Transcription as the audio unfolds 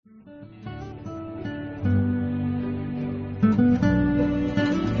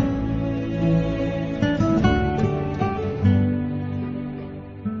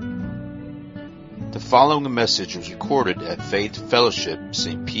The following message was recorded at Faith Fellowship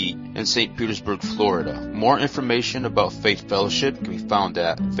St. Pete in St. Petersburg, Florida. More information about Faith Fellowship can be found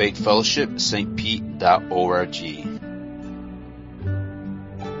at faithfellowshipstpete.org.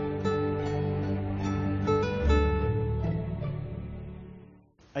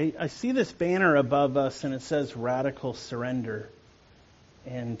 I see this banner above us, and it says Radical Surrender.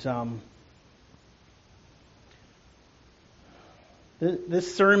 And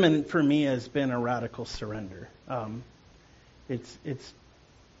this sermon for me has been a radical surrender. I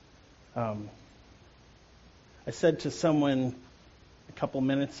said to someone a couple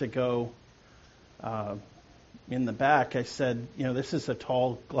minutes ago in the back, I said, this is a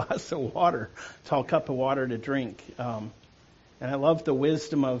tall glass of water, tall cup of water to drink. And I love the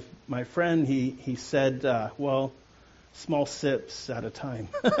wisdom of my friend. He said, small sips at a time.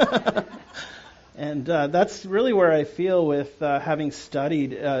 And that's really where I feel with having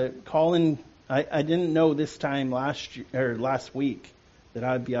studied. Colin, I didn't know this time last week that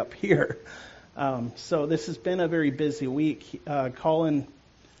I'd be up here. So this has been a very busy week. Colin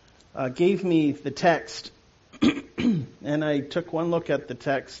gave me the text, and I took one look at the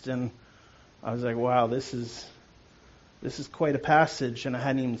text, and I was like, wow, this is quite a passage, and I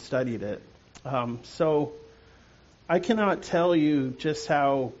hadn't even studied it. So I cannot tell you just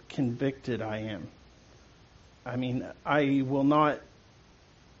how convicted I am. I mean, I will not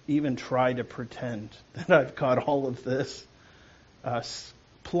even try to pretend that I've got all of this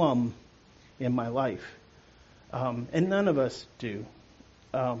plumb in my life. And none of us do.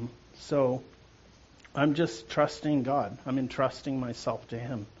 So I'm just trusting God. I'm entrusting myself to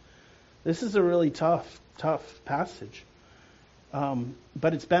Him. This is a really tough passage.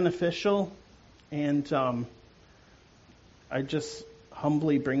 But it's beneficial, and I just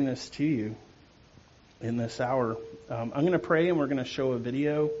humbly bring this to you in this hour. I'm going to pray, and we're going to show a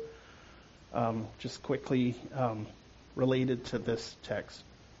video just quickly related to this text.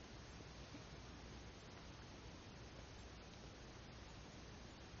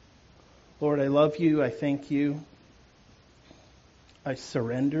 Lord, I love you. I thank you. I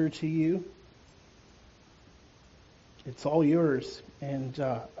surrender to you. It's all yours, and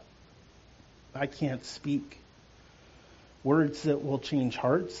I can't speak words that will change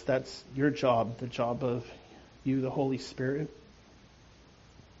hearts. That's your job, the job of you, the Holy Spirit.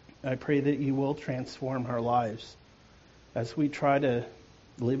 I pray that you will transform our lives as we try to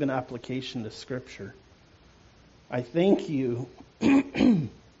live in application to Scripture. I thank you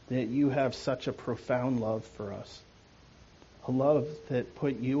that you have such a profound love for us, a love that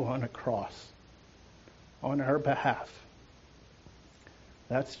put you on a cross on our behalf.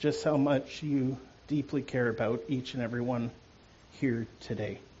 That's just how much you deeply care about each and every one here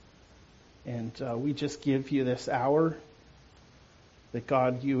today. And we just give you this hour that,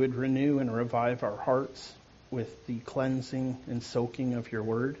 God, you would renew and revive our hearts with the cleansing and soaking of your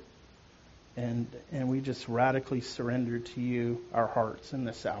word. And we just radically surrender to you our hearts in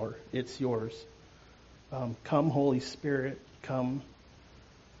this hour. It's yours. Come, Holy Spirit, come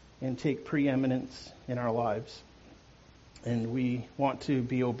and take preeminence in our lives. And we want to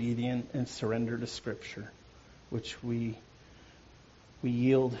be obedient and surrender to Scripture, which we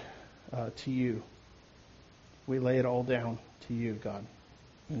yield to you. We lay it all down to you, God.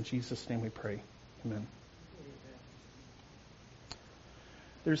 In Jesus' name we pray. Amen.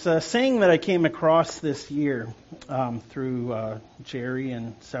 There's a saying that I came across this year through Jerry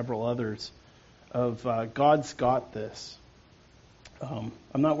and several others of God's got this. I'm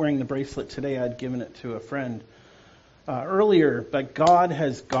not wearing the bracelet today. I'd given it to a friend earlier, but God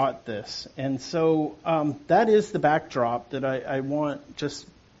has got this. And so that is the backdrop that I want just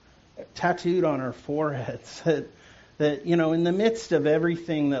tattooed on our foreheads, that in the midst of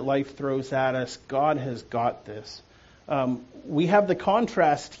everything that life throws at us, God has got this. We have the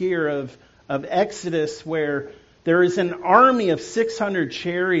contrast here of Exodus, where there is an army of 600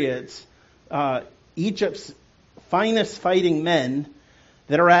 chariots, Egypt's finest fighting men,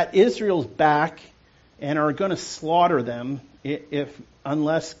 that are at Israel's back and are going to slaughter them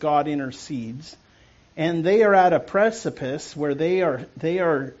unless God intercedes. And they are at a precipice where they have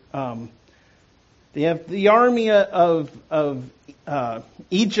the army of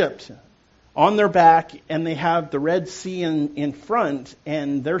Egypt on their back, and they have the Red Sea in front,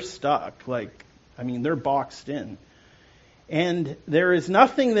 and they're stuck. They're boxed in. And there is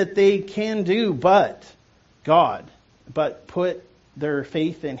nothing that they can do but God, but put their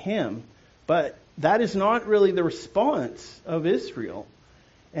faith in Him. But that is not really the response of Israel.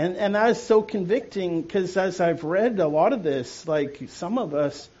 And that is so convicting, because as I've read a lot of this, like some of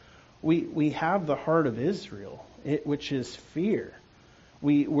us, we have the heart of Israel, which is fear.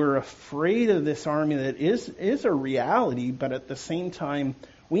 We're afraid of this army that is a reality, but at the same time,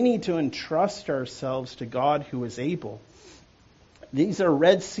 we need to entrust ourselves to God who is able. These are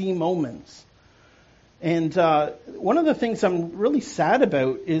Red Sea moments. And one of the things I'm really sad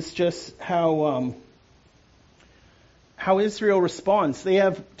about is just how Israel responds. They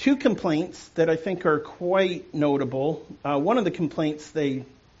have two complaints that I think are quite notable. One of the complaints they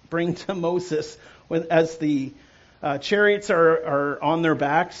bring to Moses as the chariots are on their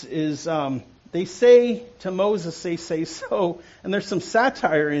backs is they say to Moses, they say so, and there's some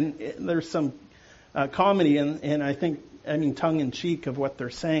satire and there's some comedy and I mean tongue in cheek of what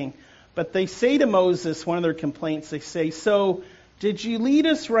they're saying. But they say to Moses, one of their complaints, they say, so did you lead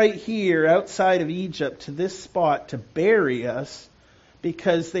us right here outside of Egypt to this spot to bury us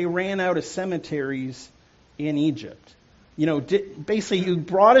because they ran out of cemeteries in Egypt? You know, basically you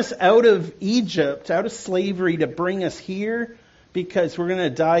brought us out of Egypt, out of slavery to bring us here because we're going to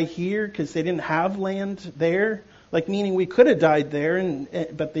die here because they didn't have land there. Like, meaning we could have died there,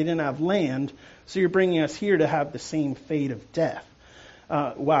 but they didn't have land. So you're bringing us here to have the same fate of death.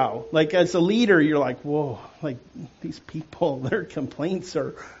 Wow. Like, as a leader, you're like, whoa, like these people, their complaints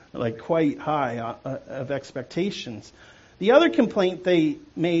are like quite high of expectations. The other complaint they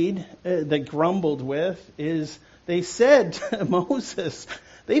made, they grumbled with, is they said to Moses,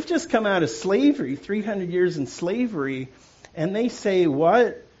 they've just come out of slavery, 300 years in slavery, and they say,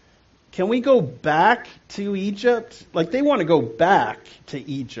 what? Can we go back to Egypt? Like, they want to go back to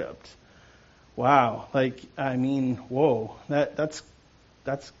Egypt. Wow. Like, I mean, whoa, that's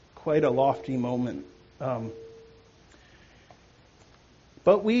quite a lofty moment.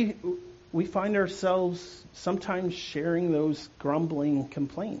 But we find ourselves sometimes sharing those grumbling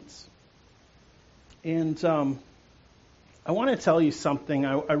complaints. And I want to tell you something.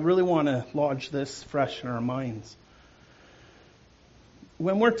 I really want to lodge this fresh in our minds.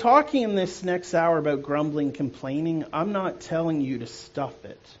 When we're talking in this next hour about grumbling, complaining, I'm not telling you to stuff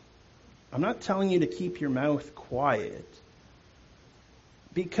it. I'm not telling you to keep your mouth quiet.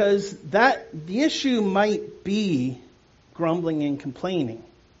 Because the issue might be grumbling and complaining.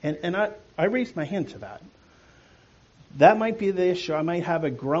 And I raised my hand to that. That might be the issue. I might have a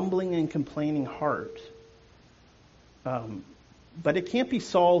grumbling and complaining heart. But it can't be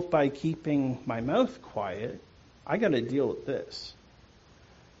solved by keeping my mouth quiet. I got to deal with this.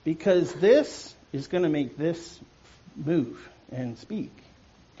 Because this is going to make this move and speak.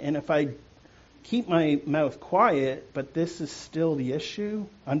 And if I keep my mouth quiet, but this is still the issue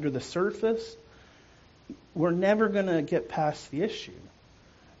under the surface, we're never going to get past the issue.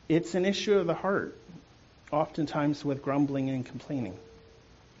 It's an issue of the heart, oftentimes with grumbling and complaining.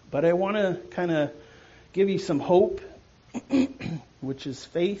 But I want to kind of give you some hope, which is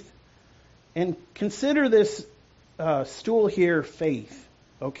faith. And consider this stool here faith,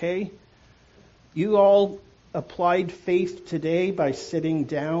 okay? You all applied faith today by sitting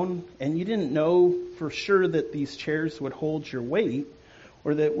down, and you didn't know for sure that these chairs would hold your weight,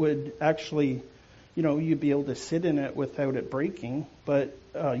 or that would actually, you'd be able to sit in it without it breaking. But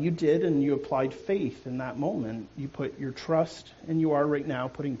you did, and you applied faith in that moment. You put your trust, and you are right now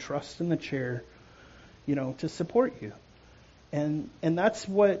putting trust in the chair, to support you. And that's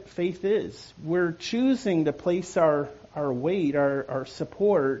what faith is. We're choosing to place our weight, our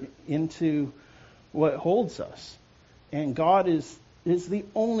support into what holds us. And God is the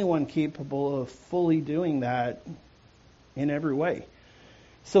only one capable of fully doing that in every way.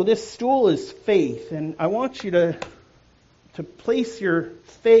 So this stool is faith, and I want you to place your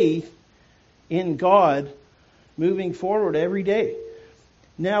faith in God moving forward every day.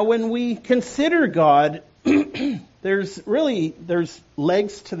 Now, when we consider God, there's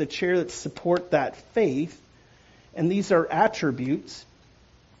legs to the chair that support that faith, and these are attributes.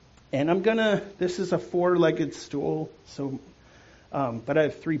 And this is a 4-legged stool, so, but I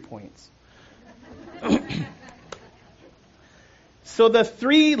have 3 points. So the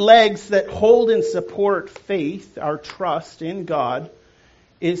 3 legs that hold and support faith, our trust in God,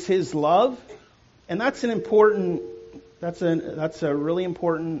 is His love, and that's a really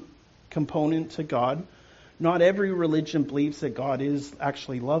important component to God. Not every religion believes that God is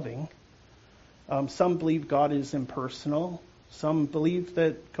actually loving. Some believe God is impersonal. Some believe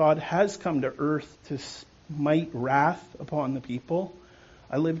that God has come to earth to smite wrath upon the people.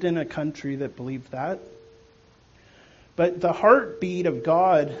 I lived in a country that believed that. But the heartbeat of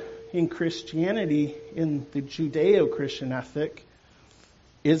God in Christianity, in the Judeo-Christian ethic,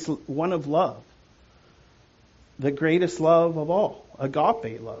 is one of love. the greatest love of all,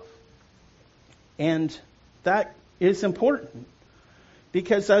 agape love. And that is important,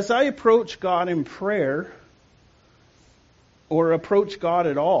 because as I approach God in prayer, or approach God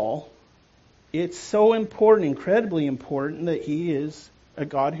at all, it's so important, incredibly important, that He is a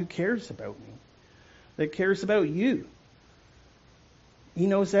God who cares about me, that cares about you. He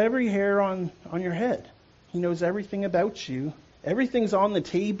knows every hair on your head. He knows everything about you. Everything's on the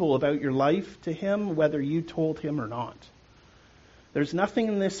table about your life to Him, whether you told Him or not. There's nothing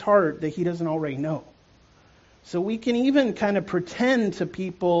in this heart that He doesn't already know. So we can even kind of pretend to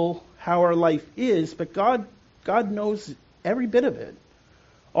people how our life is, but God knows every bit of it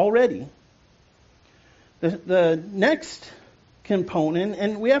already. The next component,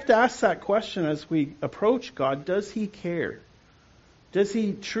 and we have to ask that question as we approach God, does He care? Does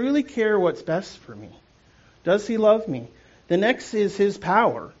He truly care what's best for me? Does He love me? The next is His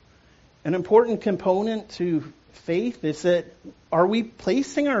power. An important component to faith is that, are we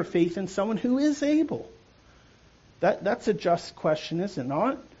placing our faith in someone who is able? That's a just question, is it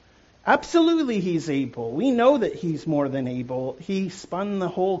not? Absolutely He's able. We know that He's more than able. He spun the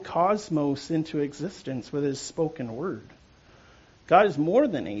whole cosmos into existence with His spoken word. God is more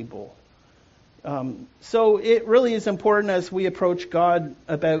than able. So it really is important as we approach God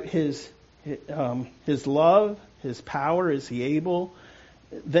about His love, His power. Is He able?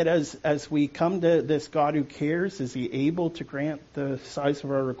 That as we come to this God who cares, is He able to grant the size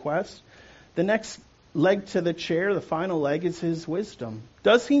of our request? The next leg to the chair, the final leg, is His wisdom.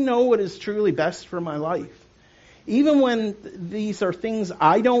 Does He know what is truly best for my life? Even when these are things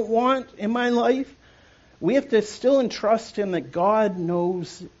I don't want in my life, we have to still entrust Him that God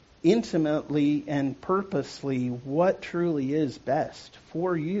knows intimately and purposely what truly is best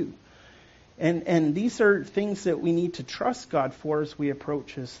for you. And these are things that we need to trust God for as we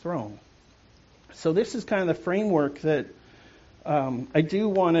approach His throne. So this is kind of the framework that I do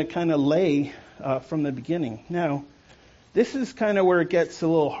want to kind of lay from the beginning. Now, this is kind of where it gets a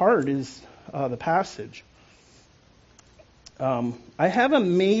little hard, is the passage. I have a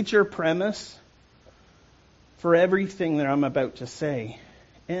major premise for everything that I'm about to say.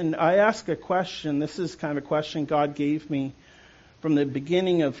 And I ask a question. This is kind of a question God gave me from the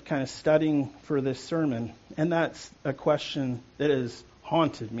beginning of kind of studying for this sermon. And that's a question that has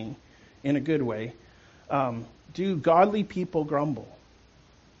haunted me in a good way. Do godly people grumble?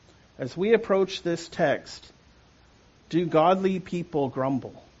 As we approach this text, do godly people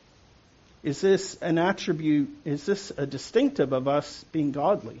grumble? Is this an attribute, is this a distinctive of us being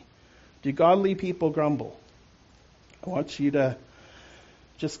godly? Do godly people grumble? I want you to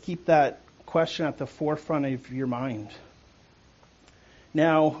just keep that question at the forefront of your mind.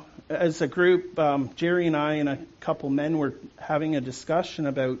 Now, as a group, Jerry and I and a couple men were having a discussion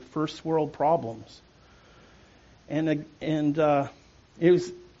about first world problems. And it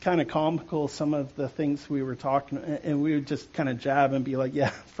was kind of comical, some of the things we were talking, and we would just kind of jab and be like, yeah,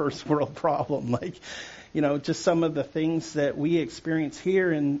 first world problem. Like, you know, just some of the things that we experience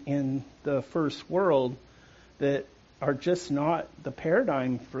here in the first world that are just not the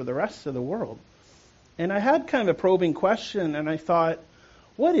paradigm for the rest of the world. And I had kind of a probing question, and I thought,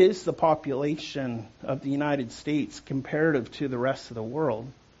 what is the population of the United States comparative to the rest of the world?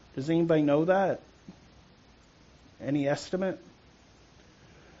 Does anybody know that? Any estimate?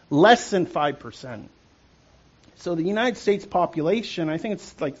 Less than 5%. So the United States population, I think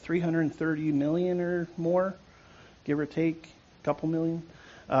it's like 330 million or more, give or take, a couple million.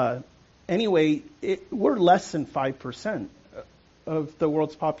 Anyway, we're less than 5% of the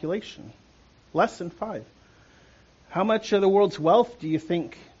world's population. Less than 5. How much of the world's wealth do you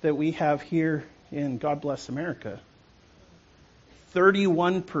think that we have here in God Bless America?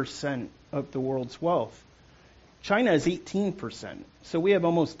 31% of the world's wealth. China is 18%. So we have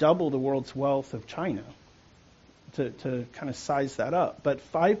almost double the world's wealth of China, to kind of size that up. But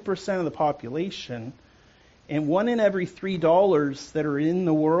 5% of the population, and $1 in every $3 that are in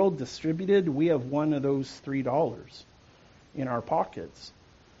the world distributed, we have one of those $3 in our pockets.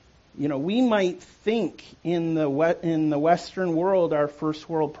 You know, we might think in the Western world, our first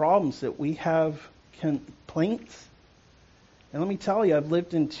world problems, that we have complaints. And let me tell you, I've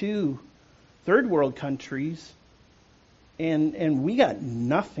lived in 2 third world countries, and we got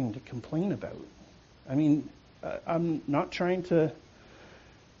nothing to complain about. I mean, I'm not trying to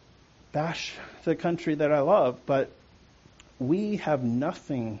bash the country that I love, but we have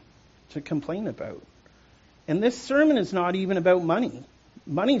nothing to complain about. And this sermon is not even about money.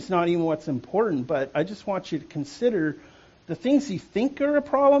 Money's not even what's important, but I just want you to consider the things you think are a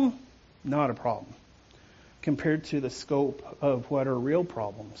problem, not a problem, compared to the scope of what are real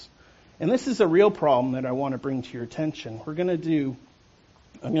problems. And this is a real problem that I want to bring to your attention. I'm going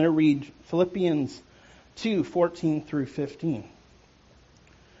to read Philippians 2:14 through 15.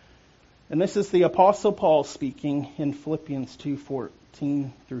 And this is the Apostle Paul speaking in Philippians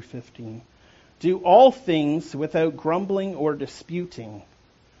 2:14 through 15. Do all things without grumbling or disputing,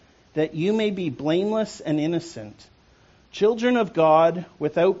 that you may be blameless and innocent, children of God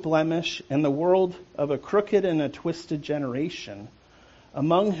without blemish in the world of a crooked and a twisted generation,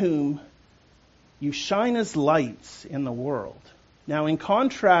 among whom you shine as lights in the world. Now, in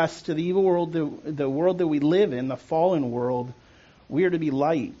contrast to the evil world, the world that we live in, the fallen world, we are to be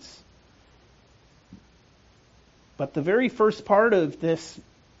lights. But the very first part of this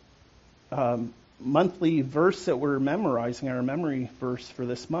monthly verse that we're memorizing, our memory verse for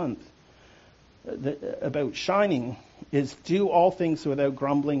this month, about shining, is do all things without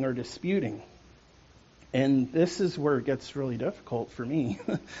grumbling or disputing. And this is where it gets really difficult for me.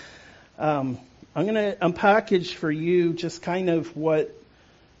 I'm going to unpackage for you just kind of what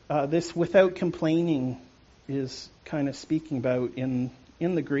this without complaining is kind of speaking about in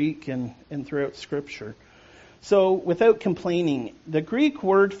the Greek and throughout Scripture. So without complaining, the Greek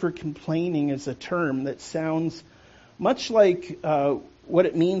word for complaining is a term that sounds much like what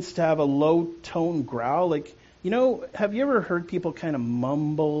it means to have a low-tone growl. Like, have you ever heard people kind of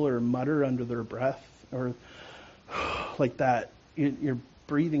mumble or mutter under their breath? Or like that. You're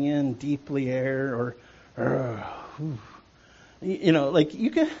breathing in deeply air, or like you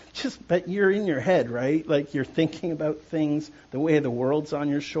can just bet you're in your head, right? Like you're thinking about things, the way the world's on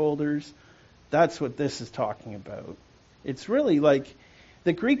your shoulders. That's what this is talking about. It's really like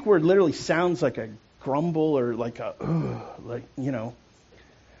the Greek word literally sounds like a grumble or like a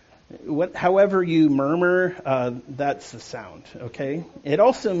however you murmur, that's the sound, okay? It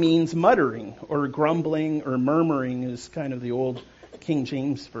also means muttering or grumbling or murmuring is kind of the old King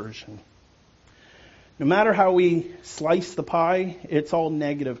James Version. No matter how we slice the pie, it's all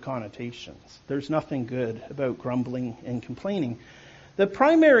negative connotations. There's nothing good about grumbling and complaining. The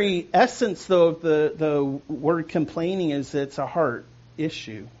primary essence, though, of the word complaining is it's a heart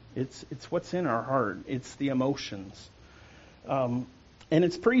issue. It's what's in our heart. It's the emotions. And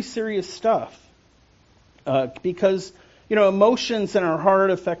it's pretty serious stuff. Because, emotions in our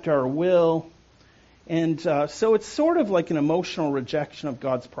heart affect our will. And so it's sort of like an emotional rejection of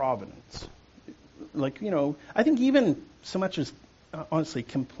God's providence. Like, I think even so much as, honestly,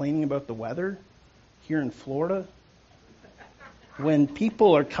 complaining about the weather here in Florida. When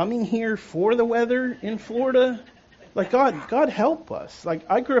people are coming here for the weather in Florida, like God help us. Like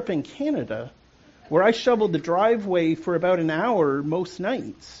I grew up in Canada where I shoveled the driveway for about an hour most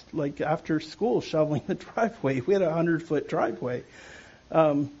nights, like after school shoveling the driveway. We had a 100-foot driveway.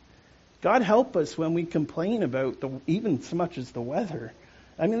 God help us when we complain about even so much as the weather.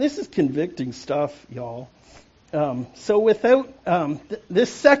 I mean, this is convicting stuff, y'all. So without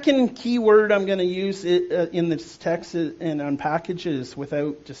this second key word I'm going to use in this text and unpackage is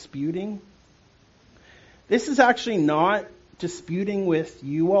without disputing. This is actually not disputing with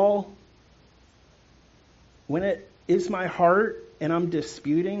you all. When it is my heart and I'm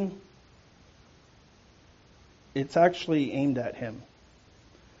disputing, it's actually aimed at him.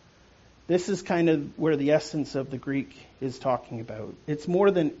 This is kind of where the essence of the Greek is talking about. It's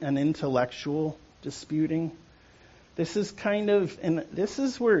more than an intellectual disputing. This is and this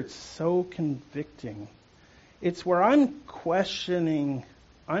is where it's so convicting. It's where I'm questioning,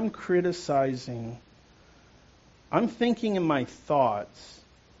 I'm criticizing, I'm thinking in my thoughts,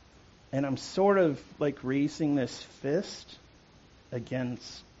 and I'm sort of like raising this fist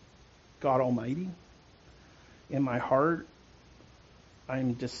against God Almighty. In my heart,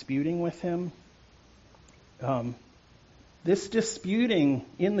 I'm disputing with him. This disputing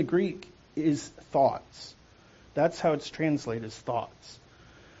in the Greek is thoughts. That's how it's translated as thoughts.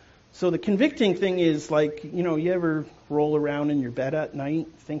 So the convicting thing is like, you ever roll around in your bed at night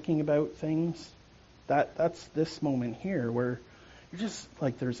thinking about things? That's this moment here where you're just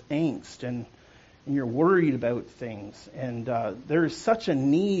like there's angst and you're worried about things. And there's such a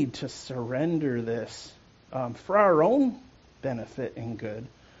need to surrender this for our own benefit and good,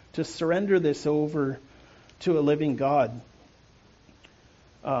 to surrender this over to a living God.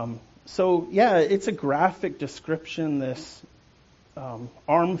 So, it's a graphic description, this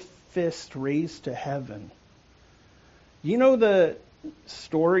arm fist raised to heaven. You know the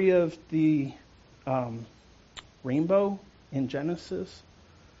story of the rainbow in Genesis?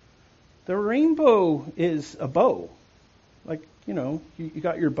 The rainbow is a bow. Like, you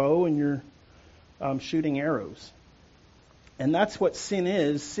got your bow and you're shooting arrows. And that's what sin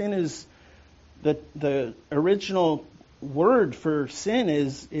is. Sin is the original word for sin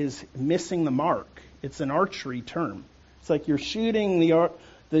is missing the mark. It's an archery term. It's like you're shooting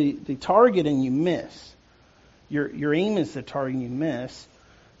the target and you miss. Your aim is the target and you miss.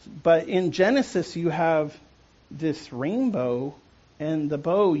 But in Genesis you have this rainbow, and the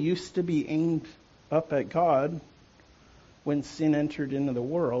bow used to be aimed up at God when sin entered into the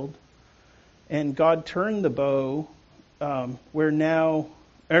world. And God turned the bow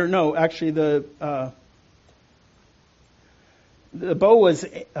the bow was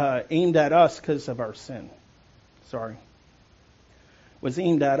aimed at us because of our sin. Was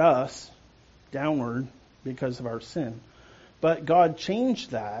aimed at us downward because of our sin. But God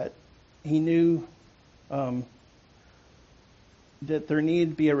changed that. He knew that there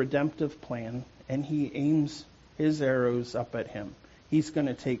needed to be a redemptive plan, and he aims his arrows up at him. He's going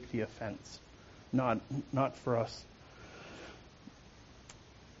to take the offense, not for us.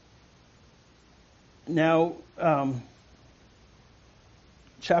 Now,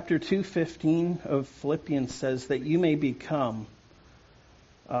 chapter 2:15 of Philippians says that you may become.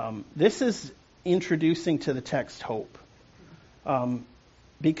 This is introducing to the text hope.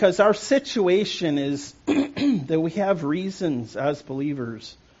 Because our situation is that we have reasons as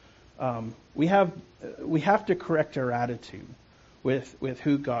believers. We have to correct our attitude with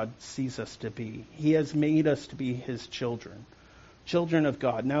who God sees us to be. He has made us to be his children of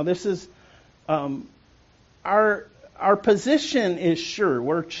God. Now this is our position is sure.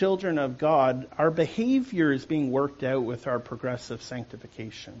 We're children of God. Our behavior is being worked out with our progressive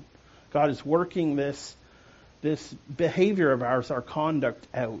sanctification. God is working this behavior of ours, our conduct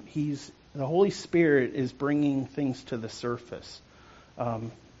out. The Holy Spirit is bringing things to the surface.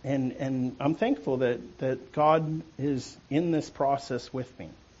 And I'm thankful that God is in this process with me.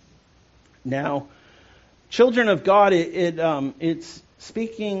 Now, children of God, it's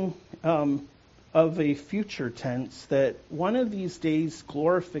speaking of a future tense that one of these days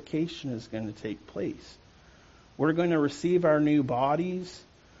glorification is going to take place. We're going to receive our new bodies.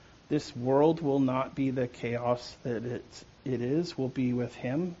 This world will not be the chaos that it is. We'll be with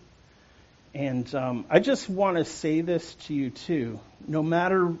him. And I just want to say this to you too. No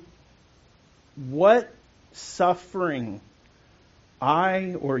matter what suffering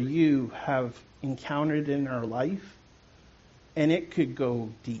I or you have encountered in our life, and it could go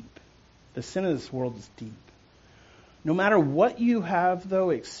deep. The sin of this world is deep. No matter what you have, though,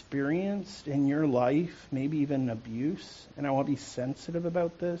 experienced in your life, maybe even abuse, and I want to be sensitive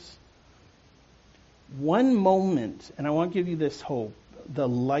about this, one moment, and I want to give you this hope, the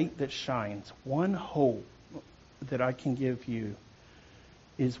light that shines, one hope that I can give you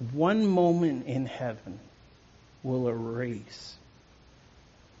is one moment in heaven will erase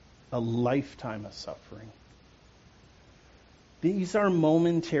a lifetime of suffering. These are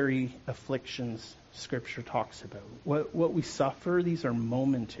momentary afflictions Scripture talks about. What we suffer, these are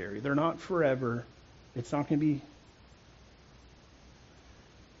momentary. They're not forever. It's not going to be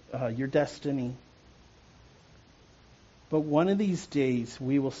your destiny. But one of these days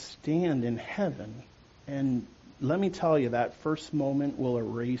we will stand in heaven, and let me tell you, that first moment will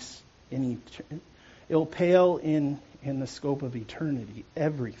erase it'll pale in the scope of eternity,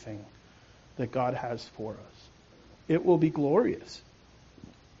 everything that God has for us. It will be glorious.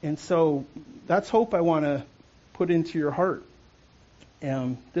 And so that's hope I want to put into your heart.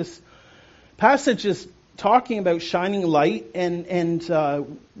 This passage is talking about shining light, and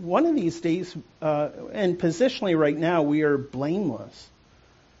one of these days, and positionally right now, we are blameless.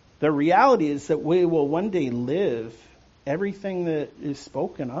 The reality is that we will one day live everything that is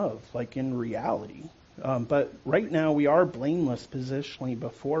spoken of, like in reality. But right now we are blameless positionally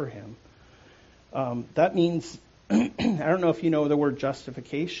before him. That means, I don't know if you know the word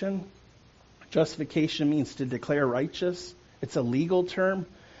justification. Justification means to declare righteous. It's a legal term.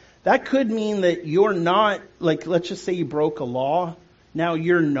 That could mean that you're not, like, let's just say you broke a law. Now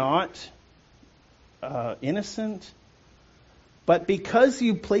you're not innocent. But because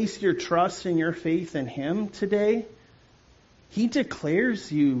you place your trust and your faith in him today, he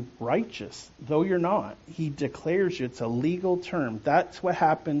declares you righteous, though you're not. He declares you. It's a legal term. That's what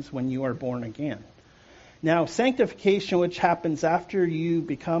happens when you are born again. Now, sanctification, which happens after you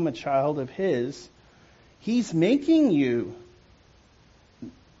become a child of his, he's making you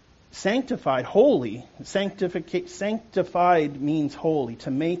sanctified, holy. Sanctified means holy,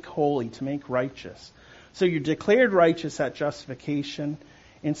 to make righteous. So you're declared righteous at justification.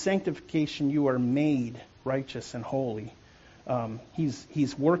 In sanctification, you are made righteous and holy.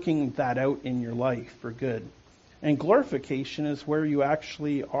 He's working that out in your life for good. And glorification is where you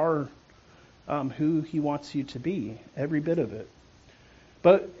actually are who he wants you to be, every bit of it.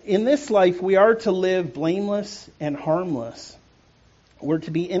 But in this life, we are to live blameless and harmless. We're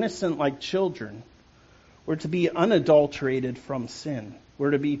to be innocent like children. We're to be unadulterated from sin.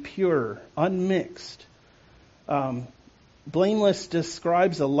 We're to be pure, unmixed. Blameless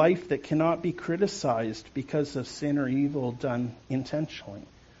describes a life that cannot be criticized because of sin or evil done intentionally.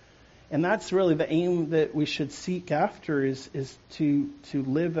 And that's really the aim that we should seek after, is to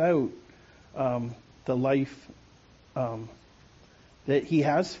live out the life that He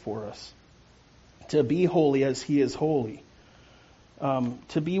has for us. To be holy as He is holy.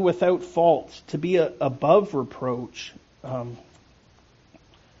 To be without fault. To be above reproach.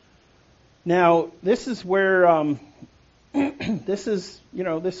 Now, this is where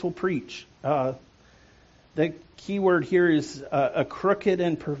this will preach. The key word here is a crooked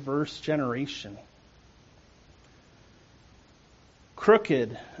and perverse generation.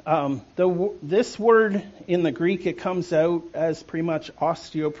 Crooked. This word in the Greek, it comes out as pretty much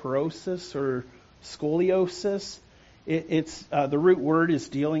osteoporosis or scoliosis. It's the root word is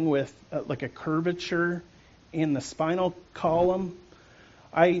dealing with like a curvature in the spinal column.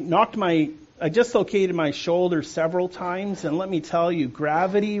 I dislocated my shoulder several times, and let me tell you,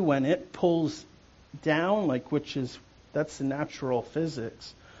 gravity, when it pulls down, that's the natural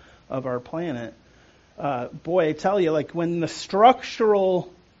physics of our planet. Boy, I tell you, when the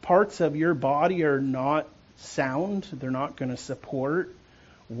structural parts of your body are not sound, they're not going to support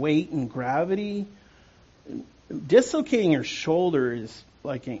weight and gravity. Dislocating your shoulder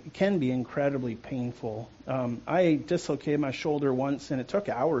it can be incredibly painful. I dislocated my shoulder once, and it took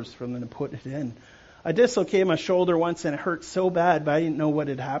hours for them to put it in. I dislocated my shoulder once, and it hurt so bad, but I didn't know what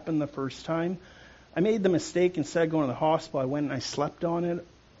had happened the first time. I made the mistake, instead of going to the hospital, I went and I slept on it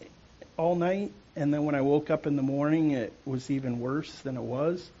all night, and then when I woke up in the morning, it was even worse than it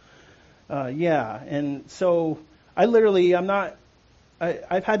was. And so I've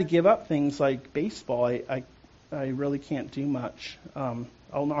had to give up things like baseball. I really can't do much.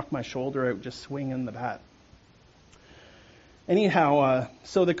 I'll knock my shoulder out just swinging the bat. Anyhow,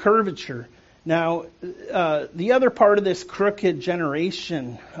 so the curvature. Now, the other part of this crooked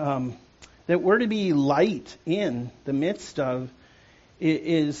generation that we're to be light in the midst of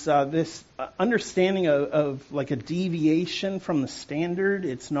is this understanding of like a deviation from the standard.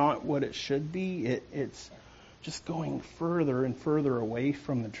 It's not what it should be. It's just going further and further away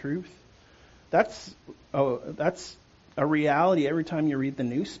from the truth. That's a reality every time you read the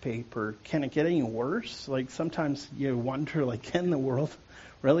newspaper. Can it get any worse? Sometimes you wonder, can the world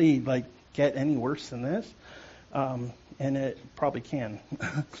really get any worse than this? And it probably can.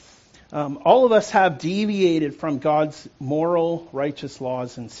 All of us have deviated from God's moral, righteous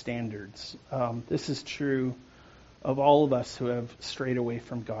laws and standards. This is true of all of us who have strayed away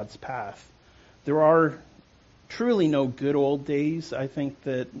from God's path. There are truly no good old days. I think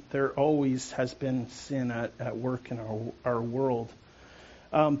that there always has been sin at work in our world.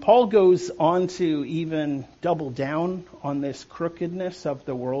 Paul goes on to even double down on this crookedness of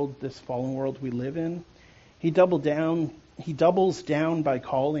the world, this fallen world we live in. He doubles down by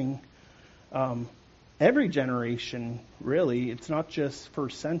calling every generation, really, it's not just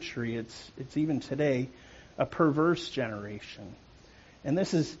first century, it's even today, a perverse generation. And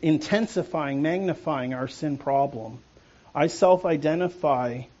this is intensifying, magnifying our sin problem. I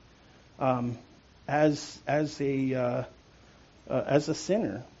self-identify as a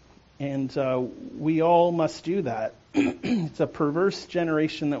sinner, and we all must do that. It's a perverse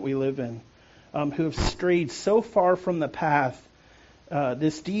generation that we live in, who have strayed so far from the path,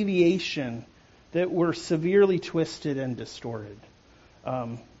 this deviation, that we're severely twisted and distorted,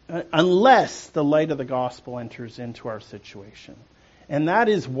 unless the light of the gospel enters into our situation. And that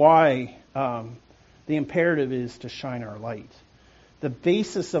is why the imperative is to shine our light. The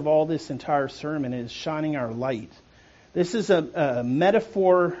basis of all this entire sermon is shining our light. This is a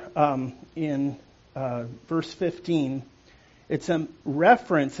metaphor in verse 15. It's a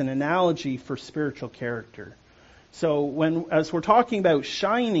reference, an analogy for spiritual character. So as we're talking about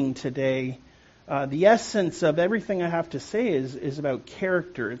shining today, the essence of everything I have to say is about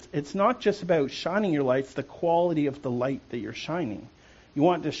character. It's not just about shining your light, it's the quality of the light that you're shining. You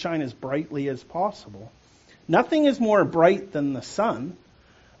want to shine as brightly as possible. Nothing is more bright than the sun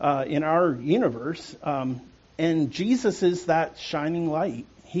in our universe, and Jesus is that shining light.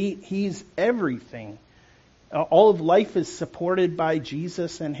 He's everything. All of life is supported by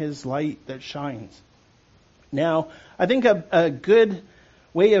Jesus and His light that shines. Now, I think a good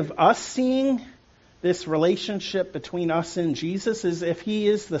way of us seeing this relationship between us and Jesus is if He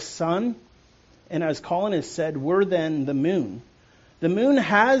is the sun, and as Colin has said, we're then the moon. The moon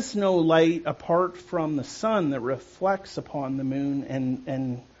has no light apart from the sun that reflects upon the moon,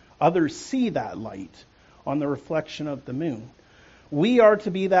 and others see that light on the reflection of the moon. We are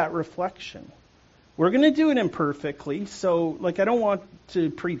to be that reflection. We're going to do it imperfectly, so I don't want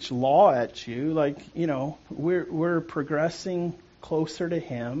to preach law at you. We're progressing closer to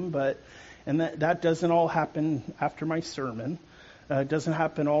Him, and that doesn't all happen after my sermon. It doesn't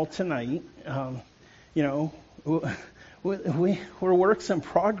happen all tonight. We're works in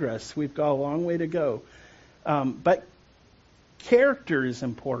progress. We've got a long way to go. But character is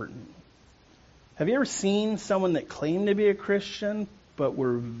important. Have you ever seen someone that claimed to be a Christian, but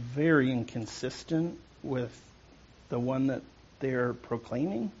were very inconsistent with the one that they're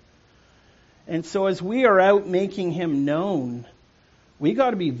proclaiming? And so as we are out making Him known, we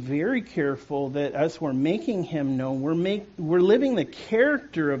got to be very careful that as we're making Him known, we're living the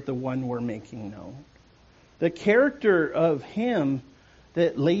character of the one we're making known. The character of Him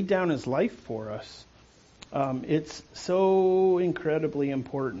that laid down His life for us. It's so incredibly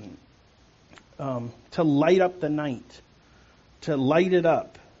important to light up the night, to light it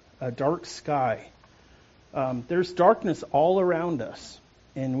up, a dark sky. There's darkness all around us,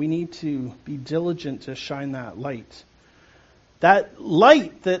 and we need to be diligent to shine that light. That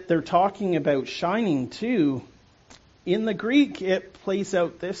light that they're talking about shining too, in the Greek, it plays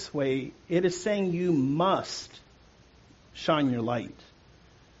out this way. It is saying you must shine your light.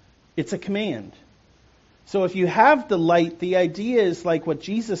 It's a command. So if you have the light, the idea is like what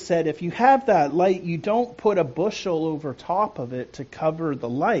Jesus said, if you have that light, you don't put a bushel over top of it to cover the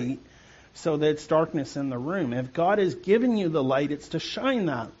light so that it's darkness in the room. If God has given you the light, it's to shine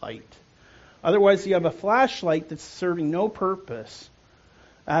that light. Otherwise, you have a flashlight that's serving no purpose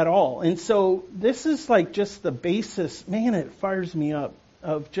at all. And so this is just the basis. Man, it fires me up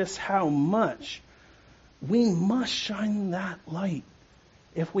of just how much we must shine that light.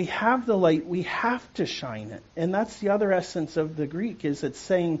 If we have the light, we have to shine it. And that's the other essence of the Greek, is it's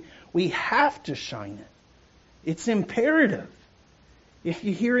saying we have to shine it. It's imperative. If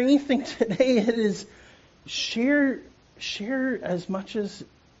you hear anything today, it is share as much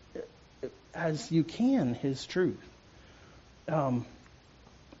as you can His truth.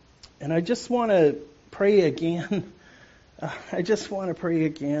 And I just want to pray again.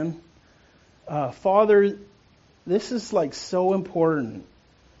 Father, this is so important.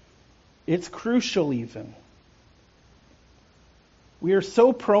 It's crucial even. We are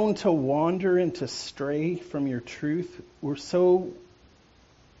so prone to wander and to stray from your truth. We're so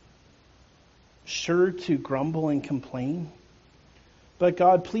sure to grumble and complain. But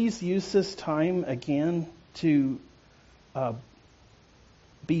God, please use this time again to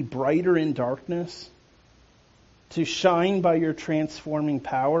be brighter in darkness, to shine by your transforming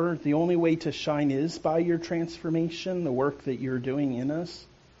power. The only way to shine is by your transformation, the work that you're doing in us.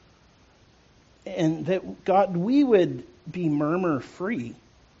 And that, God, we would be murmur-free.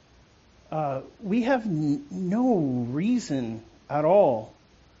 We have no reason at all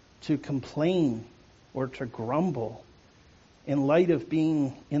to complain or to grumble in light of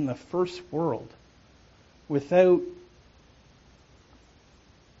being in the first world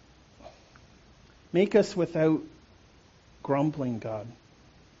make us without grumbling, God.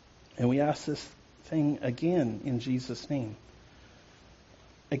 And we ask this thing again in Jesus' name.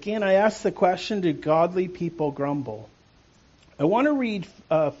 Again, I ask the question, do godly people grumble? I want to read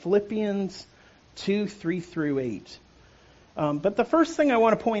Philippians 2:3-8. But the first thing I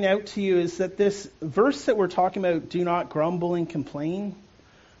want to point out to you is that this verse that we're talking about, do not grumble and complain,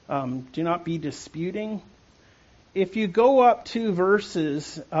 do not be disputing. If you go up 2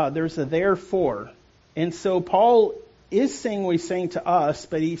 verses, there's a therefore. And so Paul is saying what he's saying to us,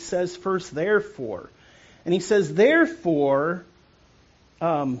 but he says first therefore. And he says therefore,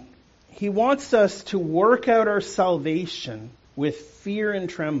 he wants us to work out our salvation with fear and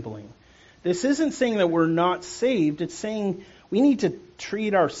trembling. This isn't saying that we're not saved. It's saying we need to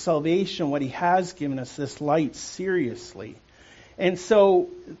treat our salvation, what He has given us, this light, seriously. And so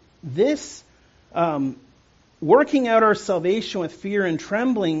this working out our salvation with fear and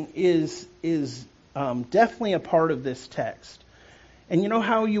trembling is definitely a part of this text. And you know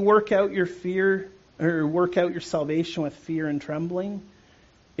how you work out your fear or work out your salvation with fear and trembling?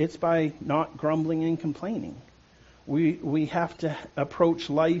 It's by not grumbling and complaining. We have to approach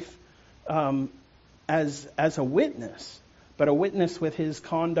life as a witness, but a witness with His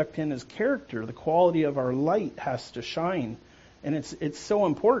conduct and His character. The quality of our light has to shine, and it's so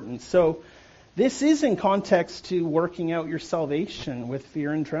important. So this is in context to working out your salvation with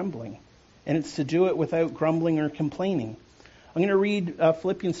fear and trembling, and it's to do it without grumbling or complaining. I'm going to read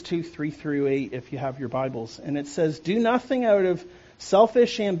Philippians 2:3-8 if you have your Bibles, and it says, "Do nothing out of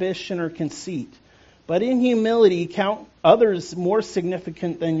selfish ambition or conceit, but in humility count others more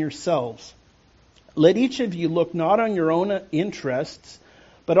significant than yourselves. Let each of you look not on your own interests,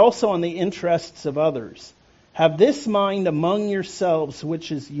 but also on the interests of others. Have this mind among yourselves,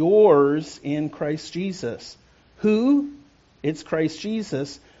 which is yours in Christ Jesus. Who? It's Christ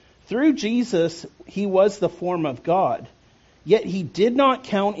Jesus. Through Jesus, he was the form of God. Yet he did not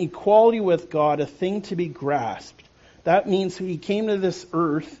count equality with God a thing to be grasped. That means he came to this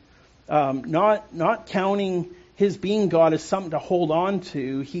earth not counting his being God as something to hold on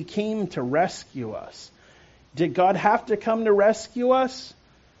to. He came to rescue us. Did God have to come to rescue us?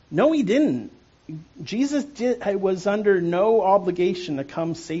 No, he didn't. Jesus was under no obligation to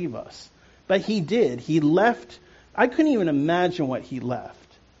come save us. But he did. He left. I couldn't even imagine what he left.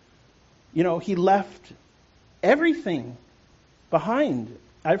 He left everything behind.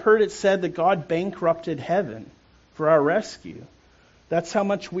 I've heard it said that God bankrupted heaven for our rescue. That's how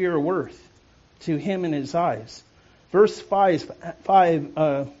much we are worth to him in his eyes. Verse 5.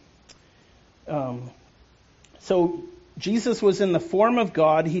 So Jesus was in the form of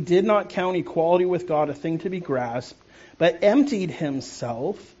God. He did not count equality with God a thing to be grasped, but emptied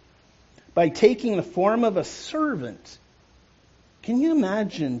himself by taking the form of a servant. Can you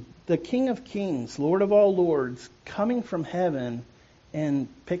imagine the King of Kings, Lord of all lords, coming from heaven and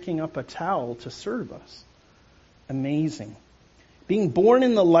picking up a towel to serve us? Amazing. Being born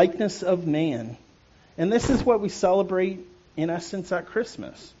in the likeness of man. And this is what we celebrate in essence at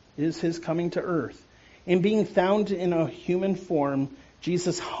Christmas, is his coming to earth. In being found in a human form,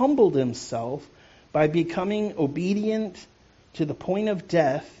 Jesus humbled himself by becoming obedient to the point of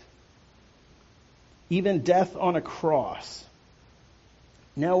death, even death on a cross.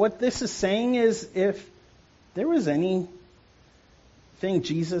 Now, what this is saying is, if there was anything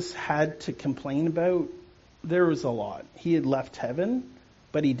Jesus had to complain about, there was a lot. He had left heaven,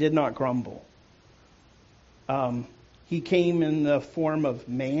 but he did not grumble. He came in the form of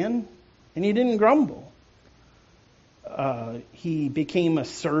man, and he didn't grumble. He became a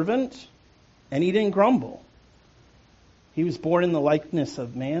servant, and he didn't grumble. He was born in the likeness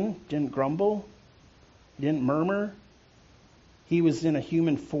of man, didn't grumble, didn't murmur. He was in a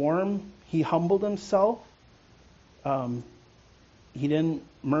human form. He humbled himself. He didn't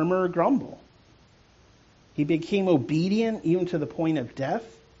murmur or grumble. He became obedient even to the point of death.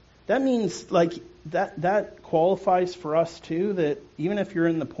 That means that qualifies for us too, that even if you're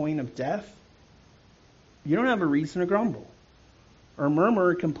in the point of death, you don't have a reason to grumble or murmur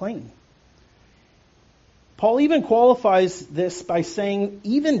or complain. Paul even qualifies this by saying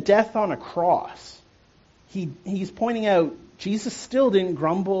even death on a cross. He's pointing out Jesus still didn't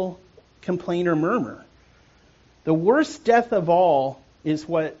grumble, complain, or murmur. The worst death of all is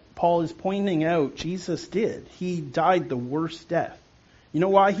what Paul is pointing out Jesus did. He died the worst death. You know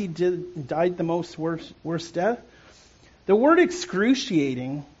why he died the worst death? The word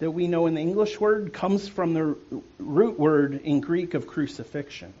excruciating that we know in the English word comes from the root word in Greek of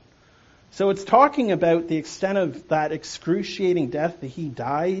crucifixion. So it's talking about the extent of that excruciating death that he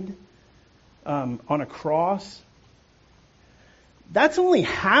died on a cross. That's only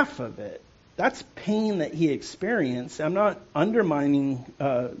half of it. That's pain that he experienced. I'm not undermining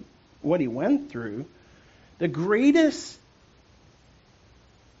what he went through. The greatest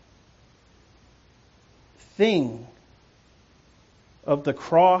thing of the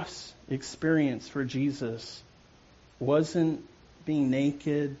cross experience for Jesus wasn't being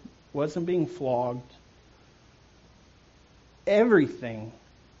naked, wasn't being flogged. Everything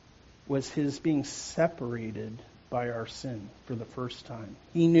was his being separated by our sin for the first time.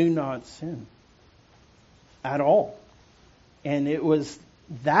 He knew not sin at all. And it was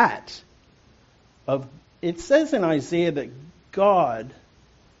it says in Isaiah that God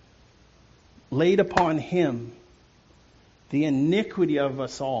laid upon him the iniquity of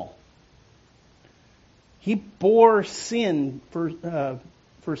us all. He bore sin,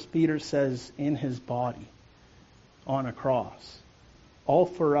 First Peter says, in his body on a cross, all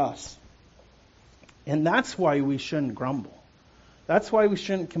for us. And that's why we shouldn't grumble. That's why we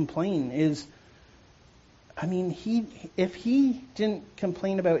shouldn't complain. If he didn't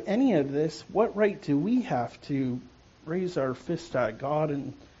complain about any of this, what right do we have to raise our fist at God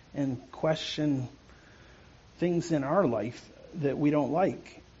and question things in our life that we don't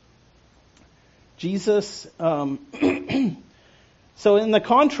like? Jesus, so in the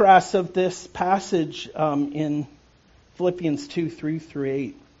contrast of this passage in Philippians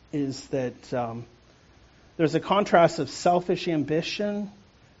 2:3-8 is that there's a contrast of selfish ambition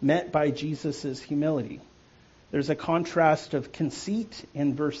met by Jesus' humility. There's a contrast of conceit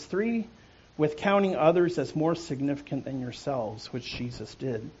in verse 3 with counting others as more significant than yourselves, which Jesus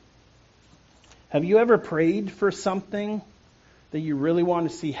did. Have you ever prayed for something that you really want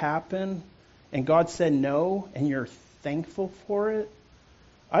to see happen, and God said no, and you're thankful for it?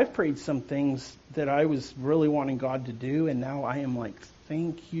 I've prayed some things that I was really wanting God to do, and now I am like,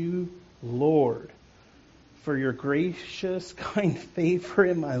 thank you, Lord, for your gracious, kind favor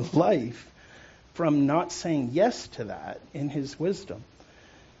in my life from not saying yes to that in his wisdom.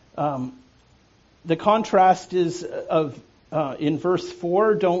 The contrast is in verse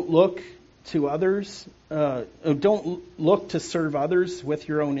 4, don't look to others, don't look to serve others with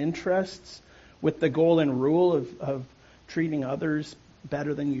your own interests, with the golden rule of treating others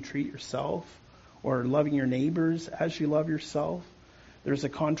better than you treat yourself, or loving your neighbors as you love yourself. There's a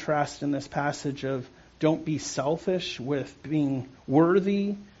contrast in this passage of don't be selfish with being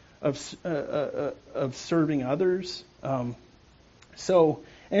worthy of serving others.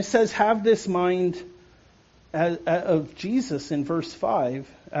 And it says, have this mind of Jesus in verse 5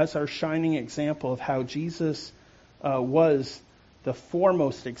 as our shining example of how Jesus was the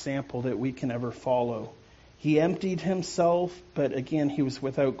foremost example that we can ever follow. He emptied himself, but again, he was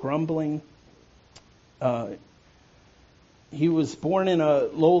without grumbling. He was born in a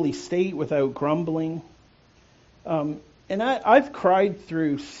lowly state without grumbling. And I've cried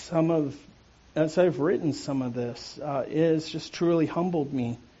through as I've written some of this. It has just truly humbled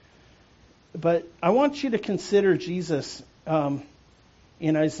me. But I want you to consider Jesus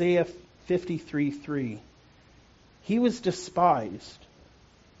in Isaiah 53:3. He was despised.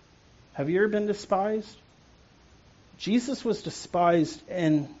 Have you ever been despised? Jesus was despised,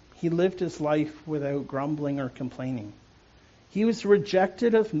 and he lived his life without grumbling or complaining. He was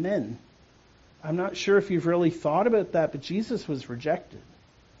rejected of men. I'm not sure if you've really thought about that, but Jesus was rejected.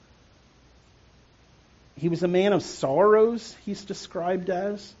 He was a man of sorrows, he's described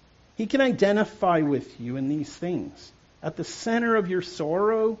as. He can identify with you in these things. At the center of your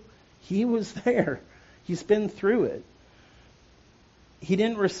sorrow, he was there. He's been through it. He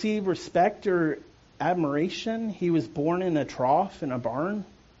didn't receive respect or admiration. He was born in a trough in a barn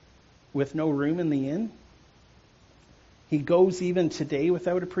with no room in the inn. He goes even today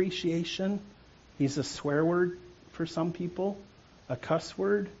without appreciation. He's a swear word for some people, a cuss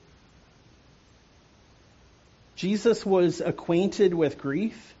word. Jesus was acquainted with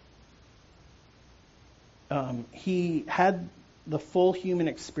grief. He had the full human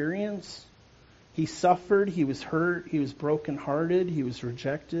experience. He suffered, he was hurt, he was brokenhearted, he was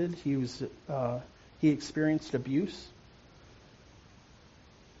rejected, he experienced abuse.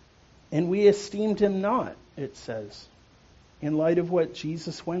 And we esteemed him not, it says, in light of what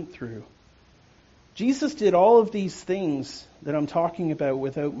Jesus went through. Jesus did all of these things that I'm talking about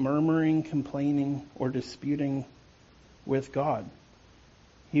without murmuring, complaining, or disputing with God.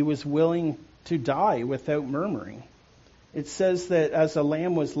 He was willing to die without murmuring. It says that as a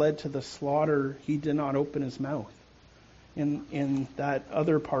lamb was led to the slaughter, he did not open his mouth. In that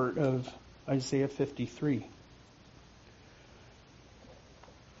other part of Isaiah 53.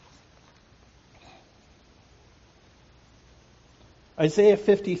 Isaiah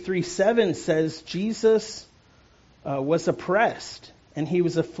 53:7 says Jesus was oppressed and he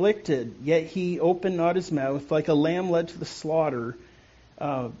was afflicted, yet he opened not his mouth. Like a lamb led to the slaughter,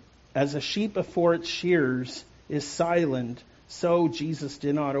 as a sheep before its shears is silent, so Jesus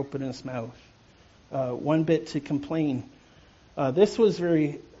did not open his mouth. One bit to complain. This was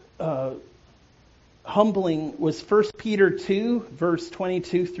very humbling. Was 1 Peter 2, verse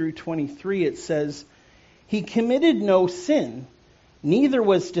 22 through 23. It says, he committed no sin, neither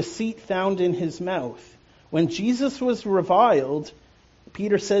was deceit found in his mouth. When Jesus was reviled,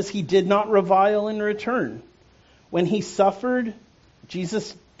 Peter says he did not revile in return. When he suffered,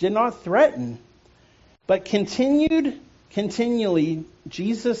 Jesus did not threaten, but continually,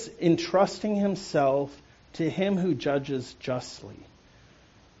 Jesus entrusting himself to him who judges justly.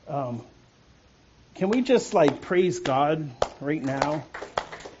 Can we just praise God right now?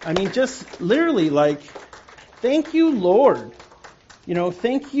 I mean, just literally thank you, Lord.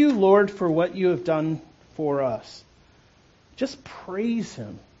 Thank you, Lord, for what you have done for us. Just praise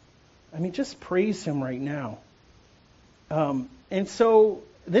him. I mean, just praise him right now. And so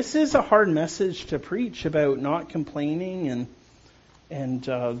this is a hard message to preach about not complaining and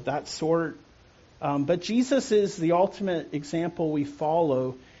that sort. But Jesus is the ultimate example we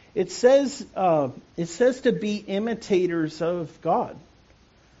follow. It says to be imitators of God.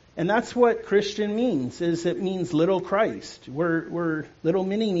 And that's what Christian means, it means little Christ. We're little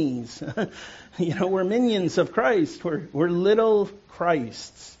mini-me's. We're minions of Christ. We're little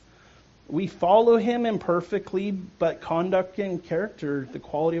Christs. We follow him imperfectly, but conduct and character, the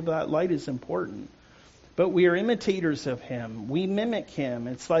quality of that light is important. But we are imitators of him. We mimic him.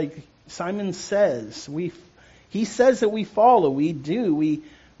 It's like Simon says. He says that we follow. We do.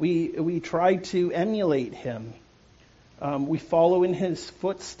 We try to emulate him. We follow in his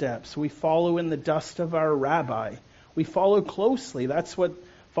footsteps. We follow in the dust of our rabbi. We follow closely. That's what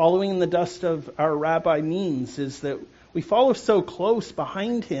following in the dust of our rabbi means, is that we follow so close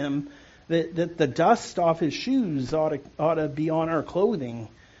behind him that the dust off his shoes ought to be on our clothing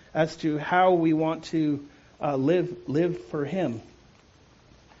as to how we want to live for him.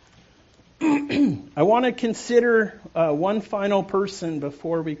 I want to consider one final person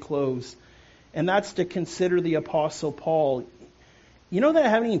before we close, and that's to consider the Apostle Paul. You know that I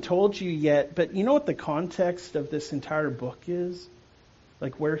haven't even told you yet, but you know what the context of this entire book is?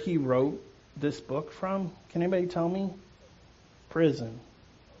 Like where he wrote this book from? Can anybody tell me? Prison.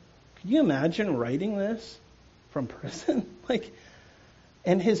 Could you imagine writing this from prison?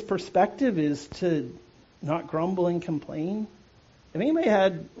 And his perspective is to not grumble and complain. If anybody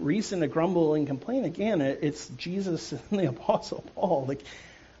had reason to grumble and complain, again, it's Jesus and the Apostle Paul.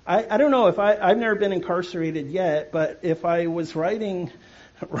 I don't know if I've never been incarcerated yet, but if I was writing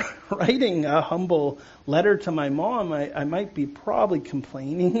a humble letter to my mom, I might be probably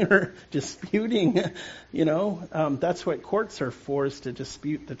complaining or disputing. That's what courts are for, is to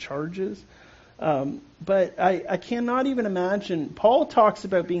dispute the charges. But I cannot even imagine. Paul talks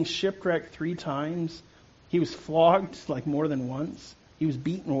about being shipwrecked 3 times. He was flogged more than once. He was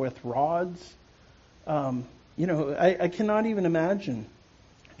beaten with rods. I cannot even imagine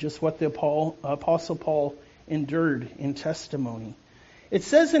just what the Apostle Paul endured in testimony. It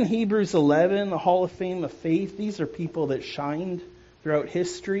says in Hebrews 11, the Hall of Fame of Faith, these are people that shined throughout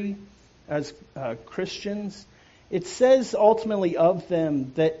history as Christians. It says ultimately of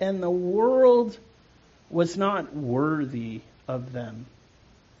them that, and the world was not worthy of them.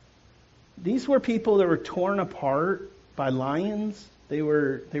 These were people that were torn apart by lions. They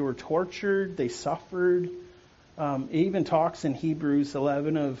were tortured. They suffered. It even talks in Hebrews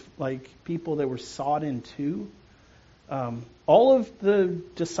 11 of people that were sawed in two. All of the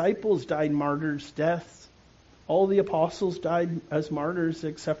disciples died martyrs' deaths. All the apostles died as martyrs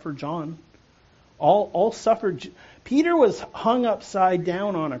except for John. All suffered. Peter was hung upside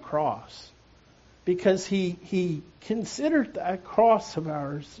down on a cross because he considered that cross of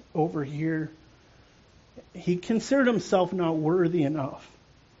ours over here. He considered himself not worthy enough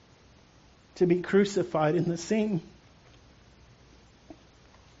to be crucified in the same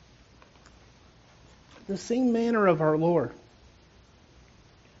manner of our Lord.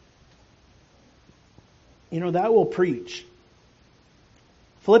 That will preach.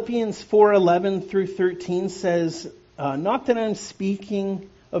 Philippians 4:11 through 13 says, not that I'm speaking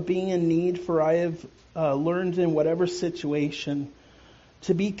of being in need, for I have learned in whatever situation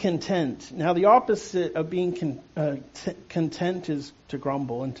to be content. Now the opposite of being content is to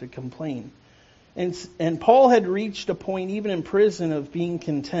grumble and to complain. And Paul had reached a point even in prison of being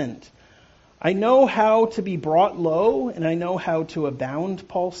content. I know how to be brought low, and I know how to abound,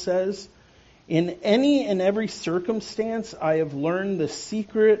 Paul says. In any and every circumstance, I have learned the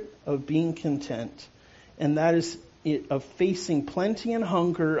secret of being content. And that is of facing plenty and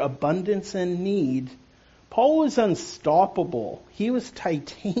hunger, abundance and need. Paul was unstoppable. He was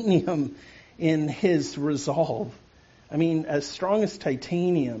titanium in his resolve. As strong as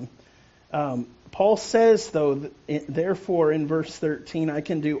titanium. Paul says, though, therefore, in verse 13, I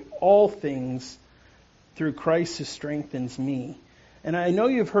can do all things through Christ who strengthens me. And I know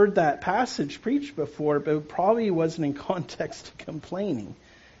you've heard that passage preached before, but it probably wasn't in context of complaining.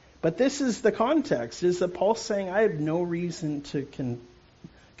 But this is the context, is that Paul's saying, I have no reason to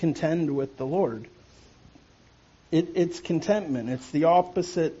contend with the Lord. It's contentment. It's the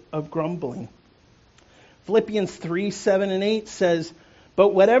opposite of grumbling. Philippians 3:7 and 8 says, but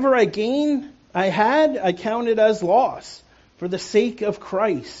whatever I counted as loss for the sake of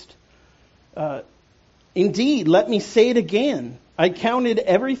Christ. Indeed, let me say it again. I counted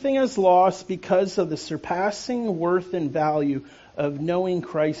everything as loss because of the surpassing worth and value of knowing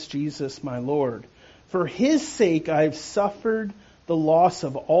Christ Jesus my Lord. For his sake I have suffered the loss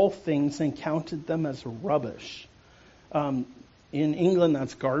of all things and counted them as rubbish. In England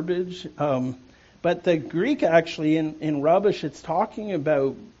that's garbage. But the Greek actually in rubbish, it's talking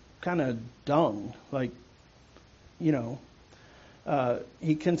about kind of dung.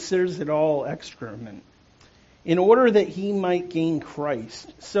 He considers it all excrement. In order that he might gain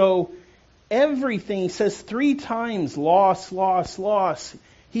Christ. So everything, he says 3 times, loss, loss, loss.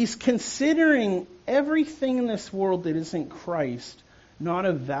 He's considering everything in this world that isn't Christ not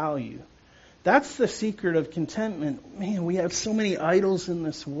of value. That's the secret of contentment. Man, we have so many idols in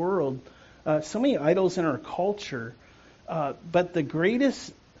this world, so many idols in our culture. But the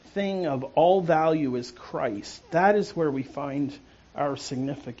greatest thing of all value is Christ. That is where we find our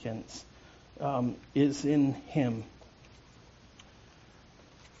significance, is in Him.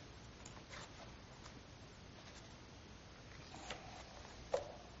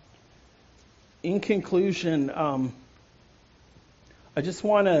 In conclusion, I just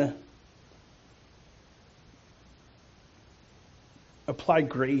want to apply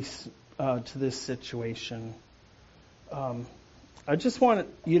grace to this situation. I just want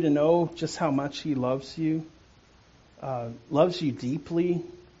you to know just how much He loves you deeply.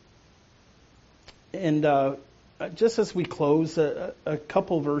 And just as we close, a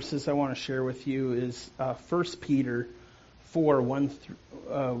couple verses I want to share with you is 1 Peter 4, 1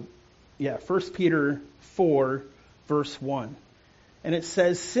 Peter 4, verse 1. And it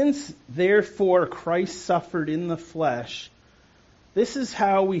says, "Since therefore Christ suffered in the flesh, this is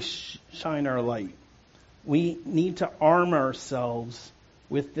how we shine our light." We need to arm ourselves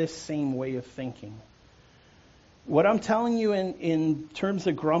with this same way of thinking. What I'm telling you in terms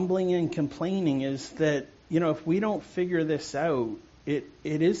of grumbling and complaining is that, if we don't figure this out, it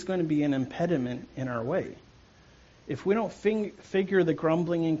is going to be an impediment in our way. If we don't figure the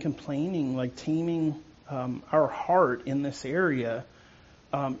grumbling and complaining, like taming our heart in this area,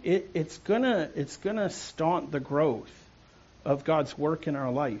 it's gonna stunt the growth of God's work in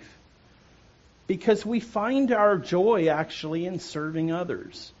our life. Because we find our joy actually in serving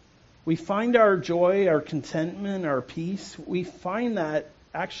others. We find our joy, our contentment, our peace, we find that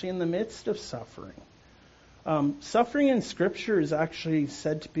actually in the midst of suffering. Suffering in Scripture is actually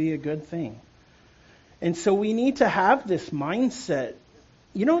said to be a good thing. And so we need to have this mindset.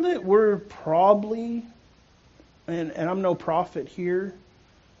 That we're probably, and I'm no prophet here,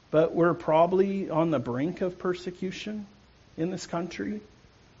 but we're probably on the brink of persecution in this country.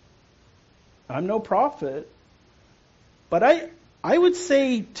 I'm no prophet, but I would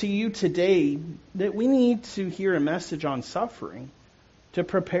say to you today that we need to hear a message on suffering, to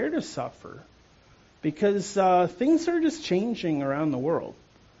prepare to suffer, because things are just changing around the world.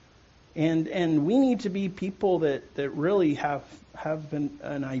 And we need to be people that really have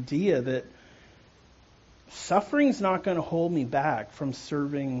an idea that suffering's not going to hold me back from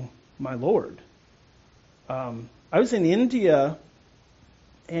serving my Lord. I was in India,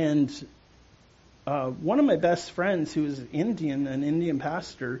 and one of my best friends, who is an Indian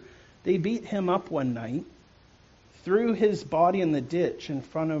pastor, they beat him up one night, threw his body in the ditch in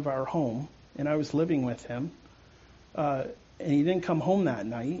front of our home, and I was living with him, and he didn't come home that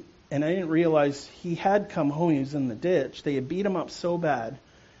night. And I didn't realize he had come home. He was in the ditch. They had beat him up so bad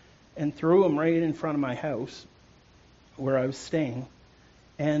and threw him right in front of my house where I was staying.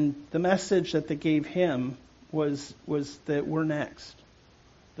 And the message that they gave him was that we're next.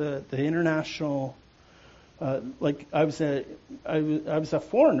 The international, I was a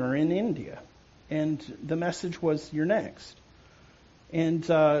foreigner in India, and the message was, "You're next." And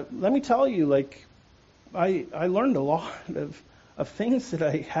let me tell you, I learned a lot of things that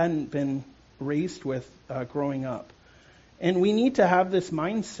I hadn't been raised with growing up. And we need to have this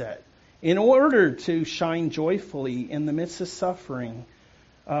mindset. In order to shine joyfully in the midst of suffering,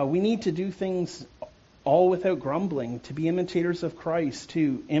 we need to do things all without grumbling, to be imitators of Christ,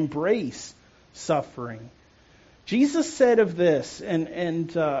 to embrace suffering. Jesus said of this,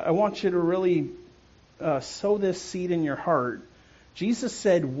 and I want you to really sow this seed in your heart. Jesus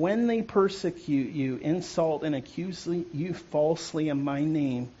said, "When they persecute you, insult, and accuse you falsely in my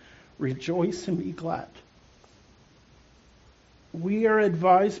name, rejoice and be glad." We are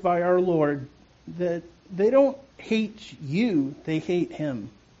advised by our Lord that they don't hate you, they hate Him.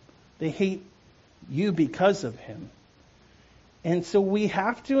 They hate you because of Him. And so we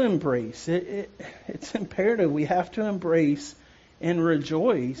have to embrace it. It's imperative. We have to embrace and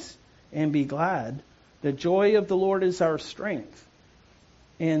rejoice and be glad. The joy of the Lord is our strength.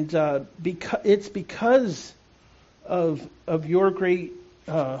 And it's because of your great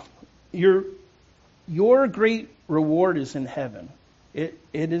your great reward is in heaven. It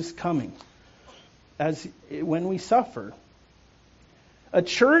is coming when we suffer. A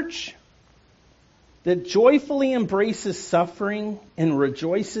church that joyfully embraces suffering and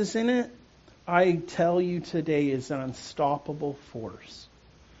rejoices in it, I tell you today, is an unstoppable force.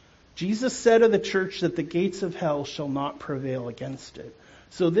 Jesus said of the church that the gates of hell shall not prevail against it.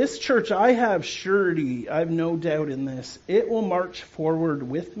 So this church, I have surety, I have no doubt in this, it will march forward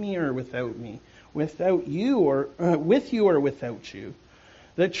with me or without me, without you or with you or without you.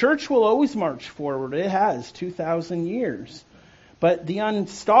 The church will always march forward. It has 2,000 years. But the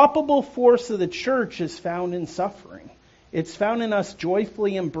unstoppable force of the church is found in suffering. It's found in us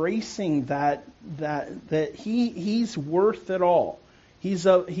joyfully embracing that he's worth it all. He's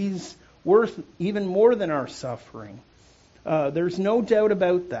worth even more than our suffering. There's no doubt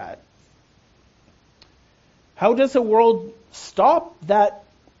about that. How does the world stop that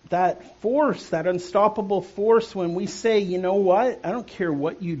force, that unstoppable force, when we say, you know what, I don't care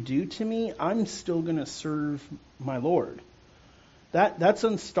what you do to me, I'm still going to serve my Lord. That's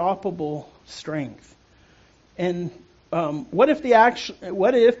unstoppable strength. And what if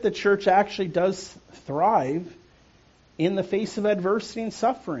the church actually does thrive in the face of adversity and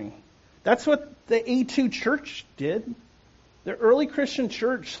suffering? That's what the A2 church did. The early Christian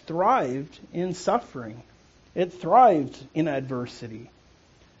church thrived in suffering. It thrived in adversity.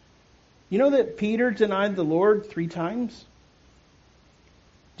 You know that Peter denied the Lord 3 times?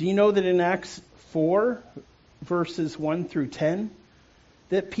 Do you know that in Acts 4, verses 1 through 10,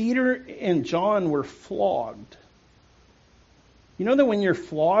 that Peter and John were flogged? You know that when you're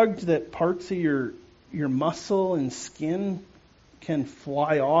flogged, that parts of your muscle and skin can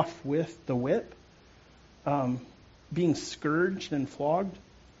fly off with the whip, being scourged and flogged?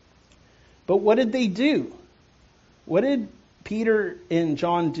 But what did they do? What did Peter and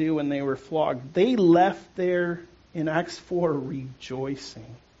John do when they were flogged? They left there in Acts 4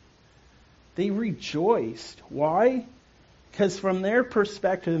 rejoicing. They rejoiced. Why? Because from their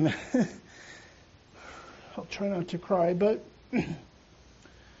perspective, I'll try not to cry, but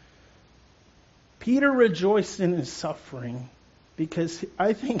Peter rejoiced in his suffering because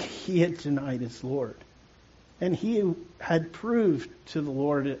I think he had denied his Lord. And he had proved to the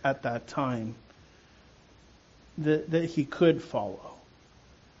Lord at that time that he could follow.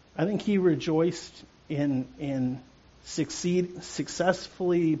 I think he rejoiced in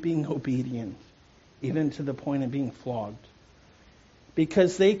successfully being obedient, even to the point of being flogged,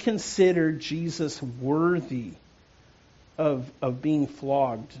 because they considered Jesus worthy of being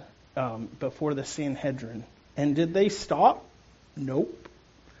flogged before the Sanhedrin. And did they stop? Nope.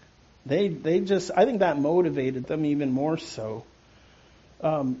 They just, I think that motivated them even more so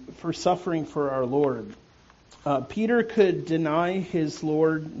for suffering for our Lord. Peter could deny his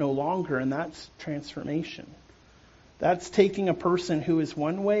Lord no longer, and that's transformation. That's taking a person who is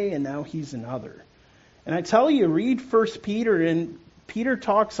one way and now he's another. And I tell you, read 1 Peter, and Peter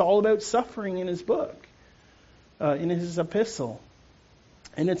talks all about suffering in his book, in his epistle.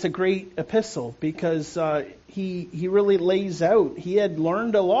 And it's a great epistle because he really lays out. He had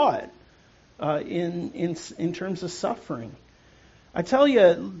learned a lot in terms of suffering. I tell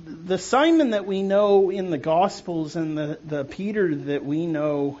you, the Simon that we know in the Gospels and the Peter that we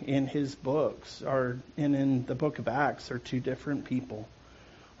know in his books and in the book of Acts are 2 different people,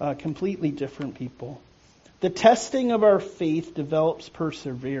 completely different people. The testing of our faith develops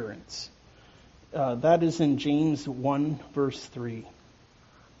perseverance. That is in James 1, verse 3.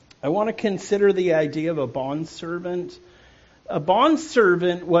 I want to consider the idea of a bondservant. A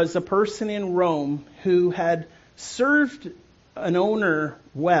bondservant was a person in Rome who had served an owner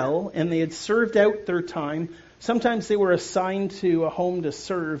well, and they had served out their time. Sometimes they were assigned to a home to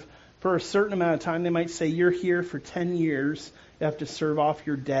serve for a certain amount of time. They might say, you're here for 10 years. You have to serve off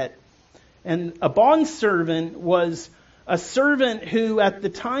your debt. And a bondservant was a servant who, at the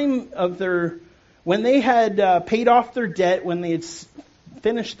time of when they had paid off their debt, when they had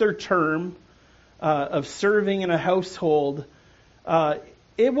finished their term of serving in a household,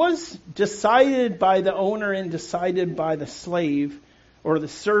 it was decided by the owner and decided by the slave or the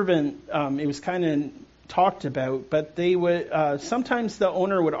servant. It was kind of talked about, but they would sometimes the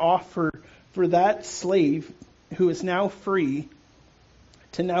owner would offer for that slave who is now free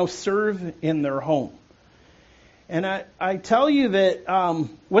to now serve in their home. And I tell you that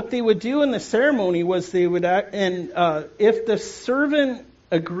what they would do in the ceremony was they would if the servant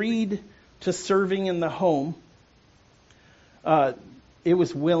agreed to serving in the home, it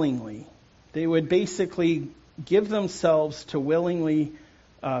was willingly. They would basically give themselves to willingly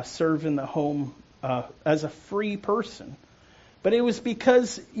serve in the home as a free person. But it was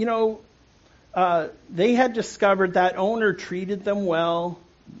because, they had discovered that owner treated them well.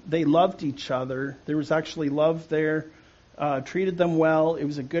 They loved each other. There was actually love there. Treated them well. It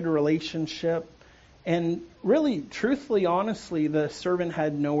was a good relationship. And really, truthfully, honestly, the servant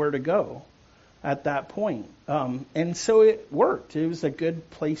had nowhere to go at that point. And so it worked. It was a good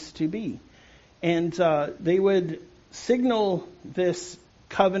place to be. And they would signal this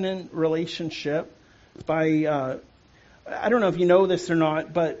covenant relationship by, I don't know if you know this or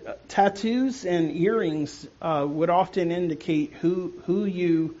not, but tattoos and earrings would often indicate who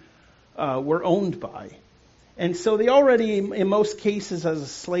you were owned by. And so they already, in most cases as a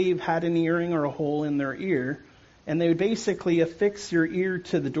slave, had an earring or a hole in their ear. And they would basically affix your ear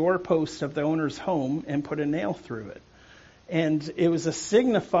to the doorpost of the owner's home and put a nail through it. And it was a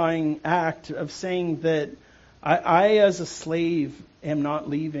signifying act of saying that I as a slave, am not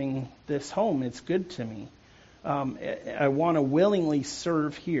leaving this home. It's good to me. I want to willingly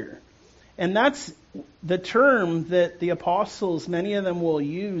serve here. And that's the term that the apostles, many of them will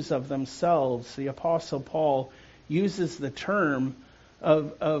use of themselves. The apostle Paul uses the term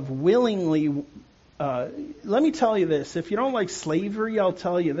of willingly. Let me tell you this. If you don't like slavery, I'll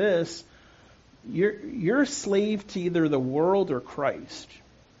tell you this. You're a slave to either the world or Christ.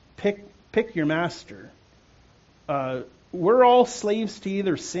 Pick your master. We're all slaves to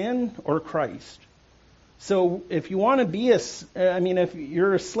either sin or Christ. So if you want to be if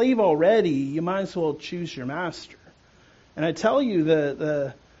you're a slave already, you might as well choose your master. And I tell you,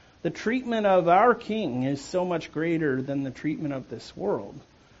 the treatment of our King is so much greater than the treatment of this world.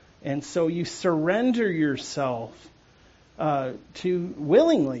 And so you surrender yourself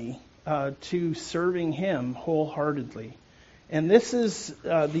willingly to serving Him wholeheartedly. And this is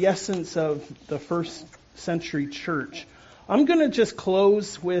the essence of the first century church. I'm going to just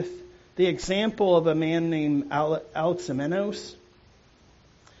close with the example of a man named Alexamenos.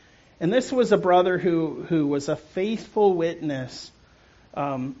 And this was a brother who was a faithful witness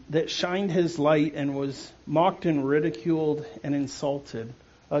that shined his light and was mocked and ridiculed and insulted.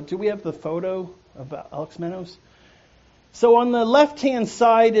 Do we have the photo of Alexamenos? So on the left-hand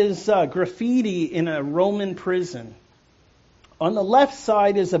side is graffiti in a Roman prison. On the left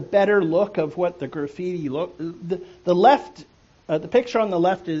side is a better look of what the graffiti looked. The picture on the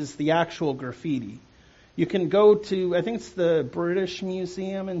left is the actual graffiti. You can go to, I think it's the British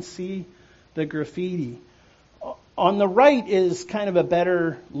Museum, and see the graffiti. On the right is kind of a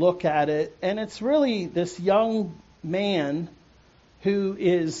better look at it, and it's really this young man who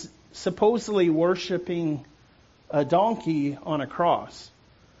is supposedly worshiping a donkey on a cross.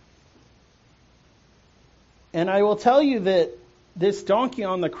 And I will tell you that this donkey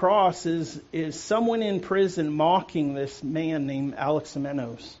on the cross is someone in prison mocking this man named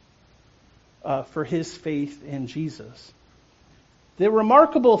Alexamenos for his faith in Jesus. The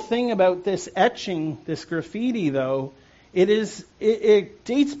remarkable thing about this etching, this graffiti, though, it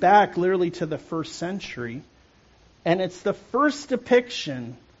dates back literally to the first century, and it's the first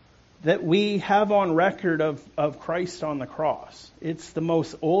depiction that we have on record of Christ on the cross. It's the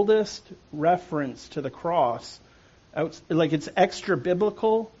most oldest reference to the cross. It's extra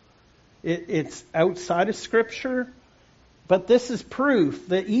biblical. It's outside of Scripture. But this is proof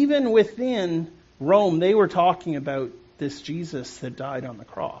that even within Rome, they were talking about this Jesus that died on the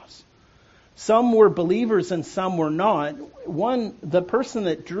cross. Some were believers and some were not. The person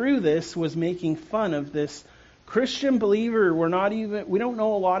that drew this was making fun of this Christian believer. We don't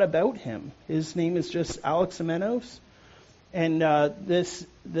know a lot about him. His name is just Alexamenos. And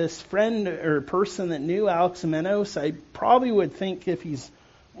this friend or person that knew Alexamenos, I probably would think if he's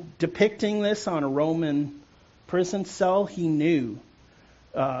depicting this on a Roman prison cell, he knew.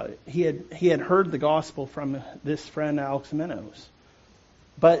 He had heard the gospel from this friend Alexamenos.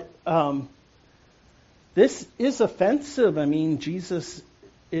 But this is offensive. I mean, Jesus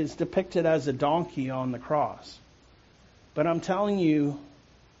is depicted as a donkey on the cross. But I'm telling you,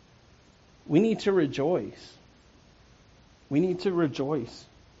 we need to rejoice. We need to rejoice.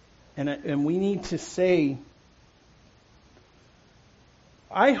 And we need to say,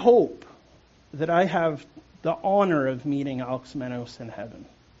 I hope that I have the honor of meeting Alexamenos in heaven.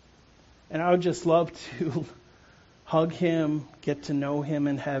 And I would just love to hug him, get to know him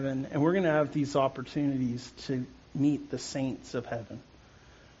in heaven. And we're going to have these opportunities to meet the saints of heaven.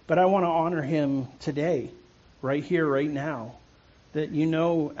 But I want to honor him today, right here, right now, that you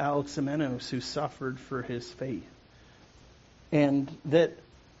know Alexamenos, who suffered for his faith. And that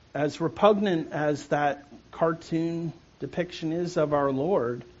as repugnant as that cartoon depiction is of our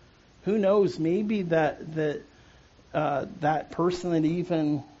Lord, who knows, maybe that person that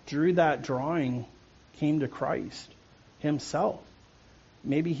even drew that drawing came to Christ himself.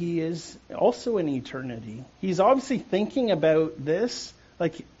 Maybe he is also in eternity. He's obviously thinking about this.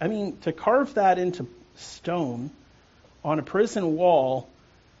 To carve that into stone on a prison wall,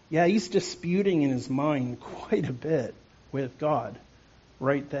 he's disputing in his mind quite a bit with God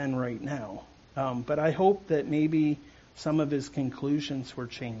right then, right now. But I hope that maybe some of his conclusions were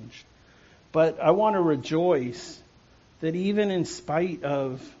changed. But I want to rejoice that even in spite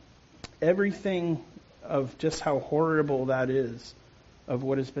of everything, of just how horrible that is, of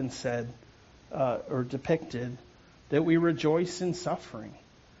what has been said or depicted, that we rejoice in suffering.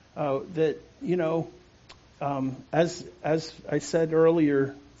 As I said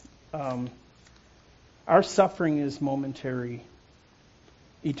earlier, our suffering is momentary.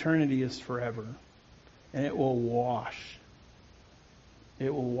 Eternity is forever. And it will wash.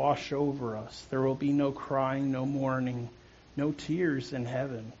 It will wash over us. There will be no crying, no mourning, no tears in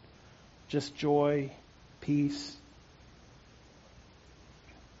heaven. Just joy, peace.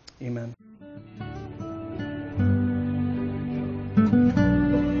 Amen.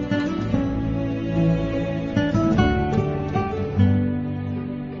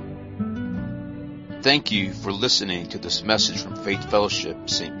 Thank you for listening to this message from Faith Fellowship,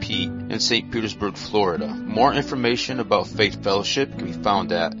 St. Pete in St. Petersburg, Florida. More information about Faith Fellowship can be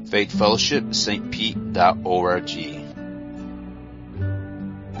found at faithfellowshipstpete.org.